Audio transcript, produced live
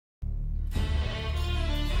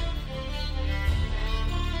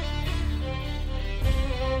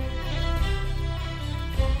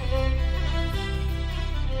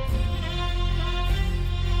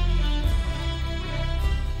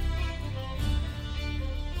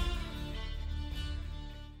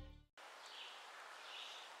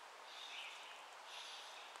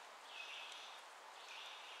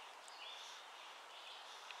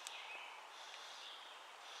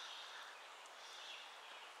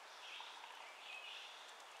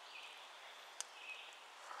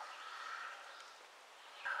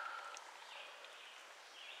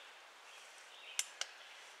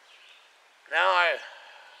Now I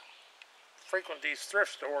frequent these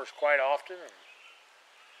thrift stores quite often and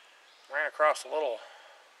ran across a little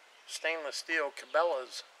stainless steel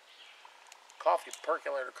Cabela's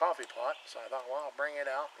percolator coffee pot, so I thought, well, I'll bring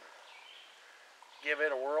it out and give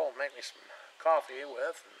it a whirl and make me some coffee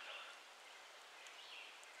with.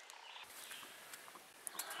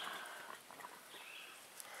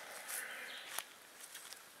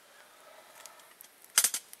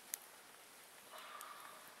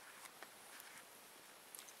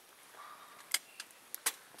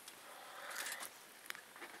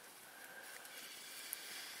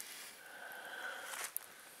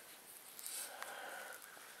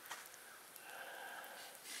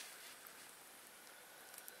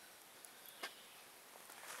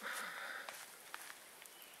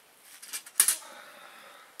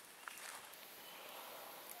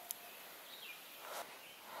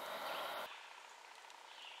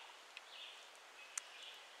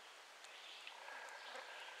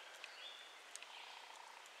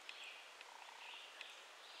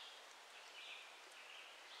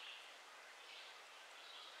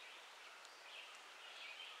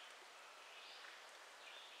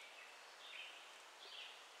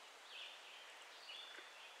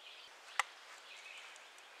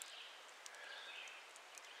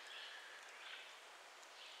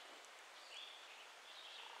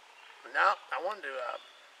 Now, I wanted to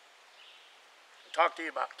talk to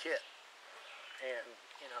you about kit. And,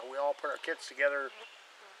 you know, we all put our kits together.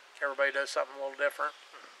 Everybody does something a little different.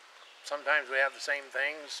 Sometimes we have the same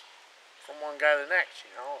things from one guy to the next,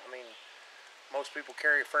 you know. I mean, most people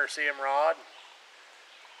carry a ferrocerium rod,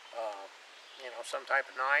 you know, some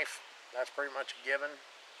type of knife. That's pretty much a given.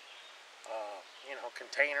 You know,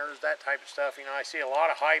 containers, that type of stuff. You know, I see a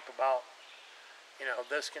lot of hype about, you know,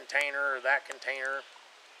 this container or that container.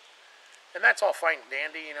 And that's all fine and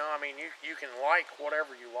dandy, you know. I mean, you can like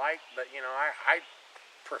whatever you like, but, you know, I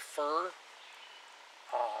prefer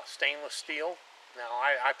stainless steel. Now,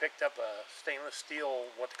 I picked up a stainless steel,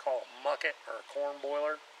 what they call a mucket or a corn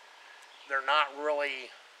boiler. They're not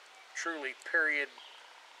really truly period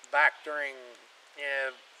back during, you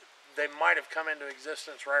know, they might have come into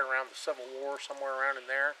existence right around the Civil War, somewhere around in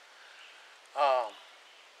there.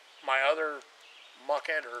 My other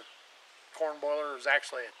mucket or corn boiler is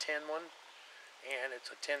actually a tin one, and it's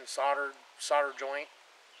a tin solder joint,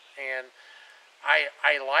 and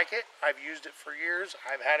I like it. I've used it for years.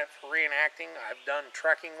 I've had it for reenacting. I've done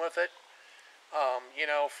trekking with it. You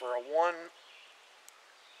know, for a one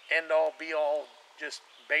end all be all just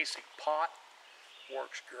basic pot,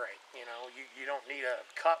 works great. You know, you don't need a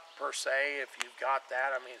cup per se if you've got that.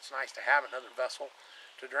 I mean, it's nice to have another vessel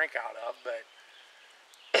to drink out of, but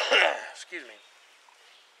excuse me.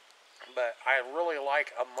 But I really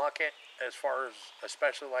like a mucket as far as,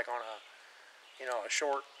 especially like on a, you know, a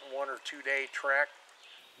short 1 or 2 day trek.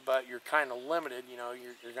 But you're kind of limited, you know,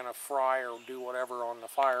 you're going to fry or do whatever on the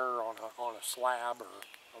fire, on a slab or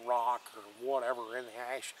a rock or whatever in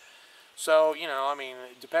the ash. So, you know, I mean,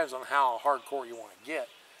 it depends on how hardcore you want to get.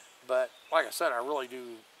 But like I said, I really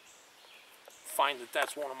do find that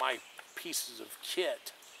that's one of my pieces of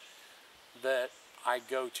kit that I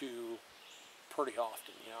go to pretty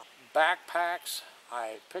often, you know. Backpacks,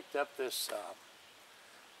 I picked up this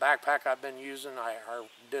backpack I've been using. I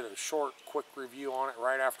did a short, quick review on it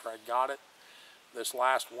right after I got it this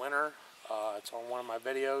last winter. It's on one of my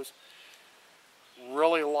videos.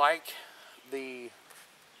 Really like the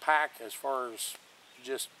pack as far as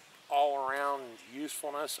just all around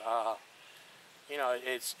usefulness. You know,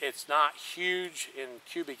 it's not huge in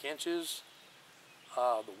cubic inches.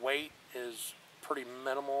 The weight is pretty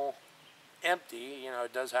minimal. Empty, you know,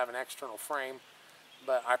 it does have an external frame,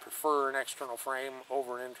 but I prefer an external frame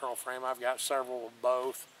over an internal frame. I've got several of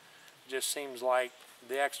both. It just seems like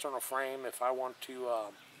the external frame, if I want to,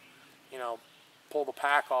 you know, pull the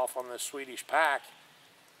pack off on this Swedish pack,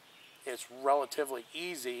 it's relatively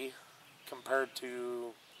easy compared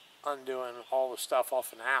to undoing all the stuff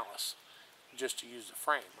off an Alice just to use the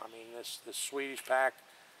frame. I mean, this Swedish pack,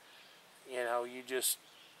 you know, you just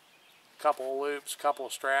couple of loops, couple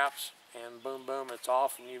of straps, and boom, boom, it's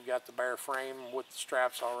off, and you've got the bare frame with the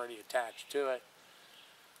straps already attached to it.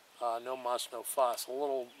 No muss, no fuss. A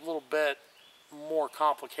little bit more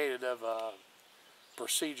complicated of a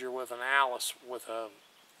procedure with an Alice, with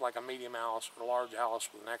like a medium Alice or a large Alice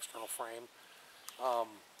with an external frame.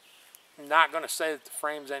 Not going to say that the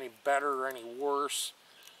frame's any better or any worse.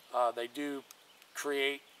 They do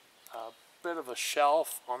create a bit of a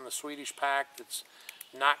shelf on the Swedish pack that's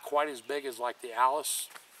not quite as big as like the Alice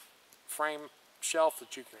frame shelf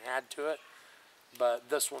that you can add to it, but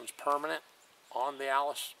this one's permanent on the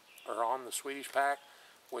Alice or on the Swedish pack,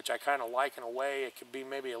 which I kind of like in a way. It could be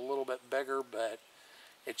maybe a little bit bigger, but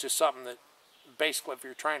it's just something that basically if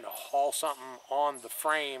you're trying to haul something on the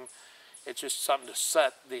frame, it's just something to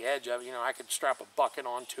set the edge of it. You know, I could strap a bucket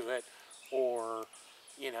onto it, or,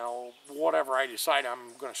 you know, whatever I decide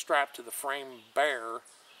I'm going to strap to the frame bare,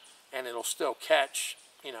 and it'll still catch,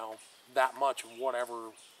 you know, that much of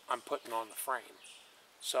whatever I'm putting on the frame.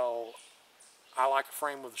 So I like a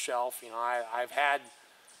frame with a shelf. You know, I've had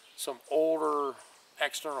some older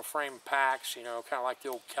external frame packs, you know, kind of like the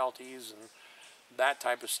old Kelties and that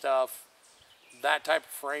type of stuff. That type of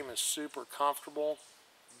frame is super comfortable,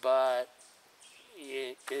 but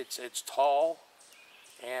it's tall,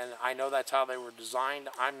 and I know that's how they were designed.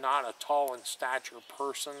 I'm not a tall in stature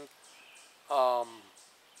person.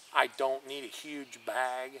 I don't need a huge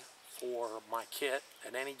bag for my kit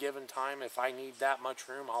at any given time. If I need that much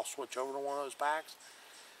room, I'll switch over to one of those packs.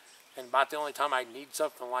 And about the only time I need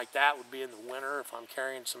something like that would be in the winter if I'm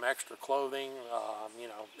carrying some extra clothing, you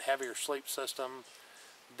know, heavier sleep system,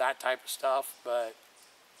 that type of stuff. But,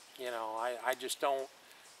 you know, I just don't.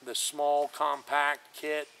 The small compact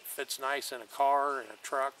kit fits nice in a car, in a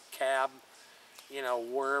truck, cab, you know,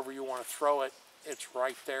 wherever you want to throw it, it's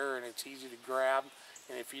right there and it's easy to grab.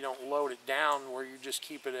 And if you don't load it down where you just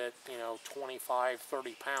keep it at, you know, 25,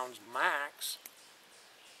 30 pounds max,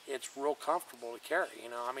 it's real comfortable to carry. You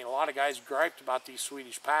know, I mean, a lot of guys griped about these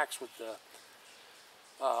Swedish packs with the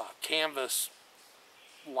canvas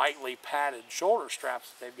lightly padded shoulder straps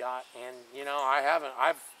that they've got. And, you know,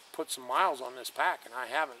 I've put some miles on this pack and I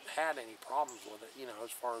haven't had any problems with it, you know,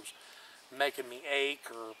 as far as making me ache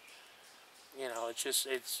or, you know,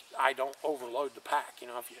 I don't overload the pack. You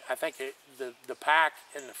know, I think the pack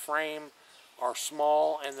and the frame are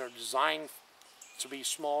small, and they're designed to be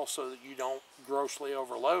small so that you don't grossly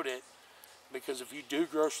overload it. Because if you do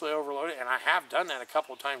grossly overload it, and I have done that a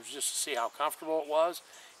couple of times just to see how comfortable it was,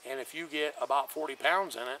 and if you get about 40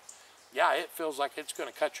 pounds in it, yeah, it feels like it's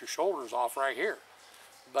going to cut your shoulders off right here.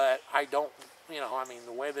 But I don't, you know, I mean,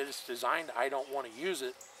 the way that it's designed, I don't want to use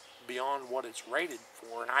it beyond what it's rated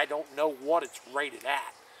for, and I don't know what it's rated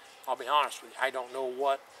at. I'll be honest with you, I don't know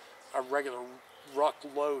what a regular ruck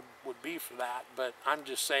load would be for that, but I'm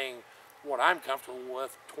just saying what I'm comfortable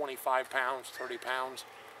with, 25 pounds, 30 pounds.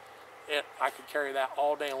 I could carry that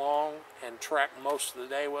all day long and trek most of the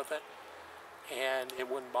day with it, and it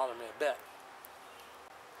wouldn't bother me a bit.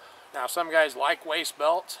 Now, some guys like waist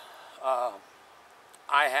belts.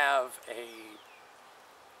 I have a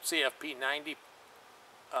CFP 90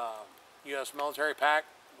 U.S. military pack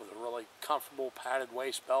with a really comfortable padded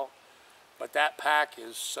waist belt, but that pack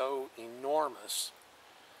is so enormous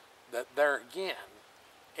that there again,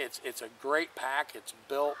 it's a great pack. It's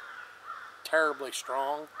built terribly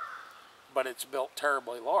strong, but it's built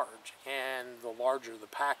terribly large, and the larger the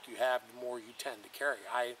pack you have, the more you tend to carry.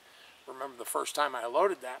 I remember the first time I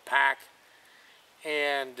loaded that pack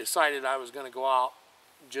and decided I was going to go out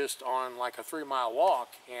just on like a 3-mile walk,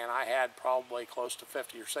 and I had probably close to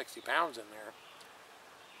 50 or 60 pounds in there.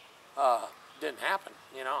 Didn't happen,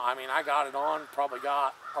 you know. I mean, I got it on, probably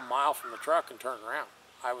got a mile from the truck and turned around.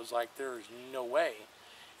 I was like, there's no way.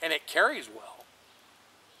 And it carries well,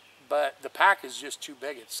 but the pack is just too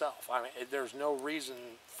big itself. I mean, there's no reason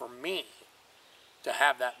for me to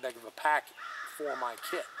have that big of a pack for my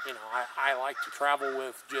kit. You know, I like to travel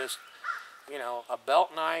with just, you know, a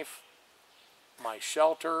belt knife, my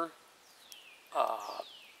shelter,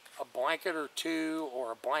 a blanket or two,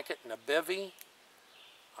 or a blanket and a bivvy.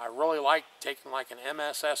 I really like taking like an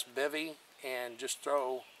MSS bivvy and just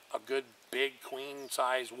throw a good big queen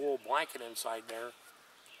size wool blanket inside there.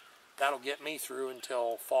 That'll get me through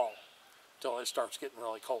until fall, until it starts getting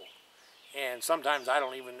really cold. And sometimes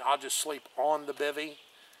I'll just sleep on the bivvy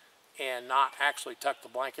and not actually tuck the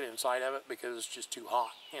blanket inside of it because it's just too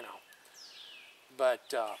hot, you know.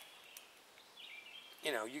 But,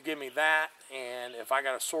 you know, you give me that, and if I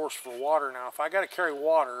got a source for water, now if I got to carry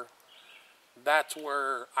water, that's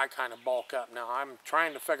where I kind of bulk up. Now I'm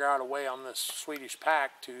trying to figure out a way on this Swedish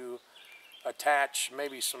pack to attach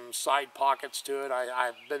maybe some side pockets to it.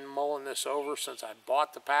 I've been mulling this over since I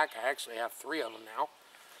bought the pack. I actually have 3 of them now.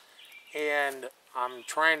 And I'm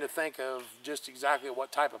trying to think of just exactly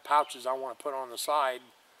what type of pouches I want to put on the side.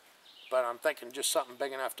 But I'm thinking just something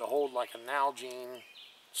big enough to hold like a Nalgene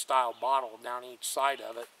style bottle down each side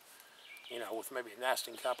of it, you know, with maybe a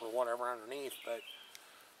nesting cup or whatever underneath. But,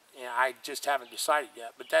 you know, I just haven't decided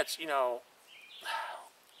yet. But that's, you know,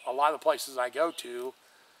 a lot of the places I go to,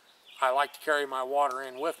 I like to carry my water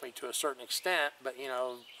in with me to a certain extent, but, you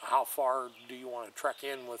know, how far do you want to trek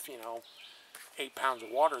in with, you know, 8 pounds of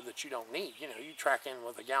water that you don't need? You know, you trek in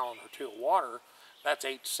with a gallon or 2 of water, that's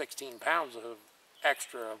 8 to 16 pounds of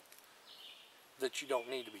extra that you don't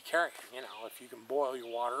need to be carrying. You know, if you can boil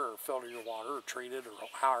your water or filter your water or treat it or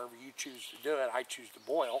however you choose to do it, I choose to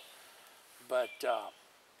boil. But,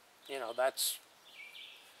 you know, that's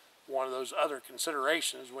one of those other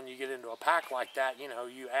considerations when you get into a pack like that. You know,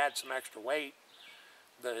 you add some extra weight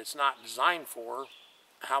that it's not designed for.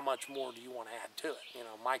 How much more do you want to add to it? You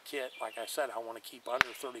know, my kit, like I said, I want to keep under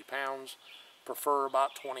 30 pounds, prefer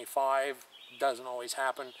about 25. Doesn't always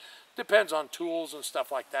happen. Depends on tools and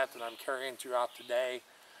stuff like that that I'm carrying throughout the day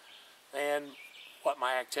and what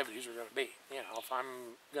my activities are going to be. You know, if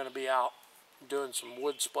I'm going to be out doing some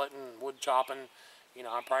wood splitting, wood chopping, you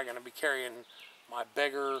know, I'm probably going to be carrying my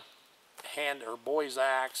bigger hand or boy's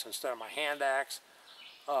axe instead of my hand axe.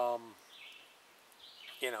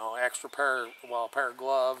 You know, extra pair of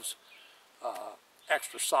gloves,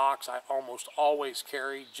 extra socks. I almost always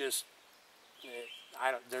carry. Just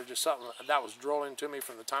they're just something that was drilled into me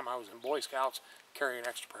from the time I was in Boy Scouts. Carry an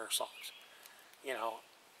extra pair of socks. You know,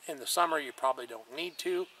 in the summer you probably don't need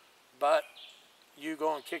to, but you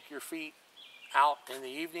go and kick your feet out in the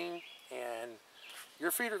evening, and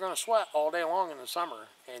your feet are going to sweat all day long in the summer,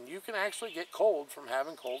 and you can actually get cold from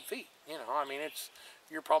having cold feet. You know, I mean,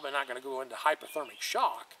 you're probably not going to go into hypothermic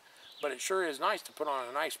shock, but it sure is nice to put on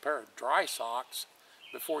a nice pair of dry socks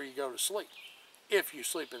before you go to sleep. If you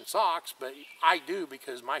sleep in socks, but I do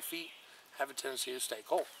because my feet have a tendency to stay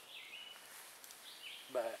cold.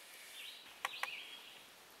 But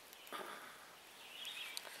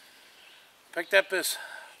picked up this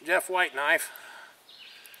Jeff White knife.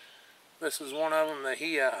 This is one of them that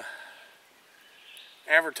he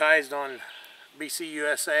advertised on BC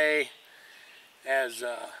USA as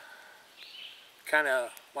kind of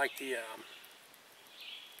like the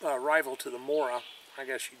rival to the Mora, I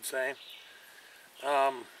guess you'd say.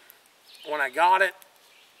 When I got it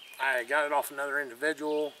off another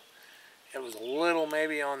individual. It was a little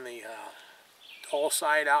maybe on the dull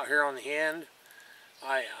side out here on the end.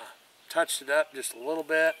 I touched it up just a little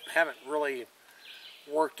bit. Haven't really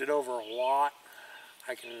worked it over a lot.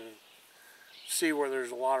 I can see where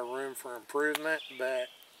there's a lot of room for improvement, but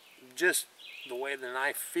just the way the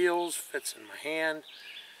knife feels, fits in my hand.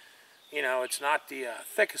 You know, it's not the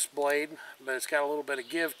thickest blade, but it's got a little bit of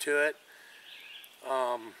give to it.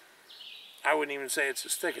 I wouldn't even say it's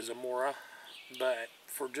as thick as a Mora, but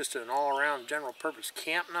for just an all-around general purpose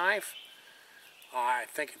camp knife, I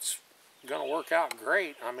think it's going to work out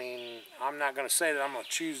great. I mean, I'm not going to say that I'm going to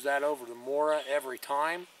choose that over the Mora every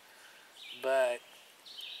time, but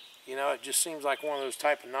you know, it just seems like one of those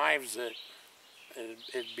type of knives that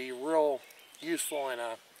it'd be real useful in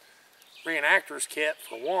a reenactor's kit,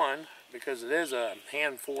 for one, because it is a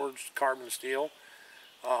hand-forged carbon steel.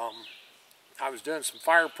 I was doing some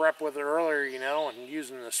fire prep with it earlier, you know, and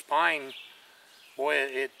using the spine. Boy,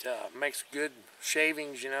 it makes good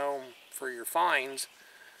shavings, you know, for your fines.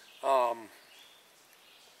 I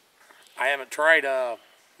haven't tried,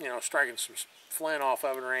 you know, striking some flint off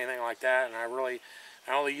of it or anything like that, and I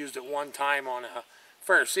only used it one time on a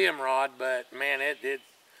ferrocerium rod, but man, it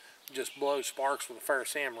just blows sparks with a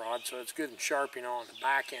ferrocerium rod, so it's good and sharp, you know, on the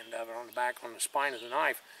back end of it, on the spine of the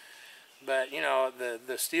knife. But, you know,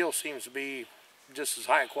 the steel seems to be just as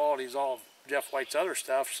high quality as all of Jeff White's other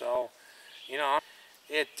stuff, so, you know,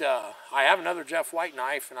 I have another Jeff White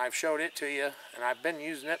knife, and I've showed it to you, and I've been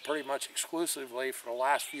using it pretty much exclusively for the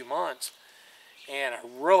last few months, and I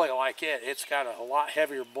really like it. It's got a lot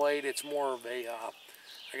heavier blade. It's more of a,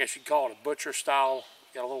 I guess you'd call it a butcher style.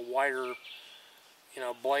 Got a little wider, you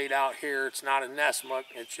know, blade out here. It's not a Nessmuk.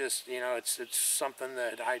 It's just, you know, it's something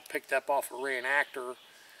that I picked up off a reenactor,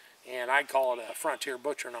 and I'd call it a frontier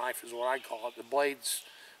butcher knife is what I'd call it. The blade's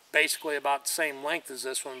basically about the same length as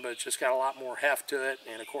this one, but it's just got a lot more heft to it,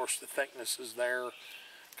 and of course the thickness is there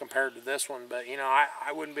compared to this one. But, you know,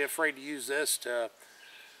 I wouldn't be afraid to use this to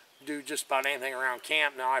do just about anything around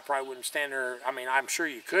camp. Now, I probably wouldn't stand there. I mean, I'm sure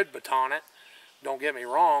you could baton it, don't get me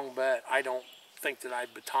wrong, but I don't think that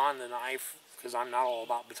I'd baton the knife, because I'm not all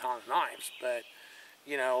about batoning knives. But,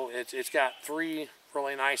 you know, it's got 3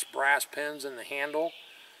 really nice brass pins in the handle.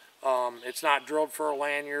 It's not drilled for a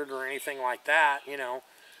lanyard or anything like that, you know,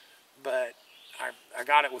 but I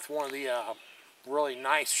got it with one of the really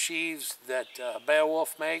nice sheaths that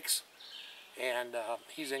Beowulf makes, and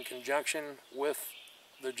he's in conjunction with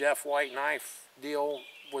the Jeff White knife deal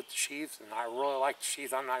with the sheath, and I really like the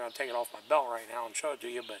sheath. I'm not going to take it off my belt right now and show it to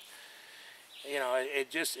you, but, you know,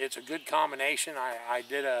 it's a good combination. I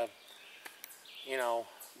did a, you know,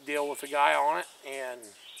 deal with the guy on it, and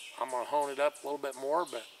I'm going to hone it up a little bit more,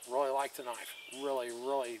 but really like the knife.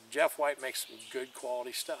 Really, Jeff White makes some good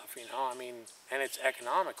quality stuff, you know. I mean, and it's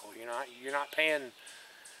economical, you know. You're not paying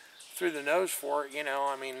through the nose for it, you know.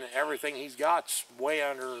 I mean, everything he's got's way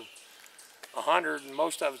under 100, and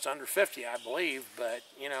most of it's under 50, I believe. But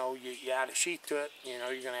you know, you add a sheath to it, you know,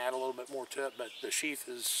 you're going to add a little bit more to it. But the sheath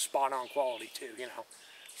is spot on quality too, you know.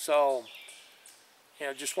 So, you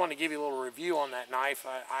know, just wanted to give you a little review on that knife.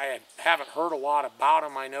 I haven't heard a lot about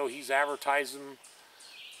him. I know he's advertised them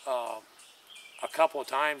a couple of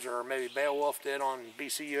times, or maybe Beowulf did on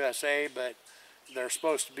BC USA, but they're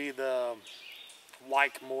supposed to be the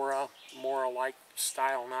like Mora-like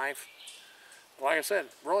style knife. Like I said,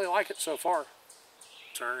 really like it so far.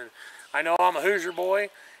 I know I'm a Hoosier boy,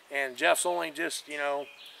 and Jeff's only just, you know,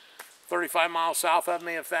 35 miles south of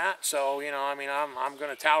me, if that. So, you know, I mean, I'm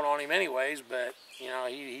going to tout on him anyways, but, you know,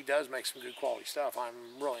 he does make some good quality stuff.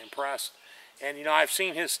 I'm really impressed. And, you know, I've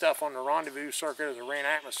seen his stuff on the Rendezvous circuit or the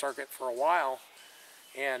reenactment circuit for a while.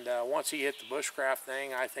 And once he hit the Bushcraft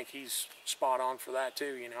thing, I think he's spot on for that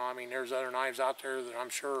too. You know, I mean, there's other knives out there that I'm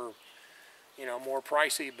sure, you know, more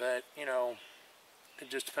pricey, but, you know, it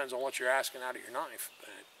just depends on what you're asking out of your knife.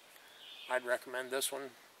 But I'd recommend this one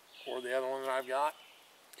or the other one that I've got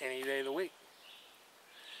any day of the week.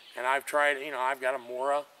 And I've tried, you know, I've got a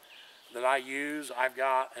Mora that I use. I've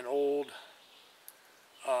got an old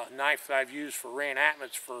knife that I've used for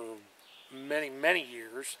reenactments for many, many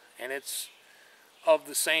years, and it's of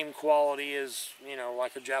the same quality as, you know,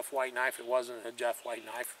 like a Jeff White knife. It wasn't a Jeff White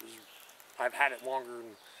knife. I've had it longer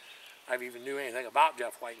than I've even knew anything about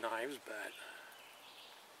Jeff White knives, but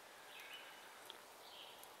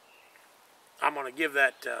I'm going to give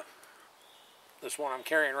that, this one I'm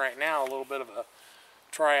carrying right now, a little bit of a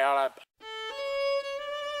try out.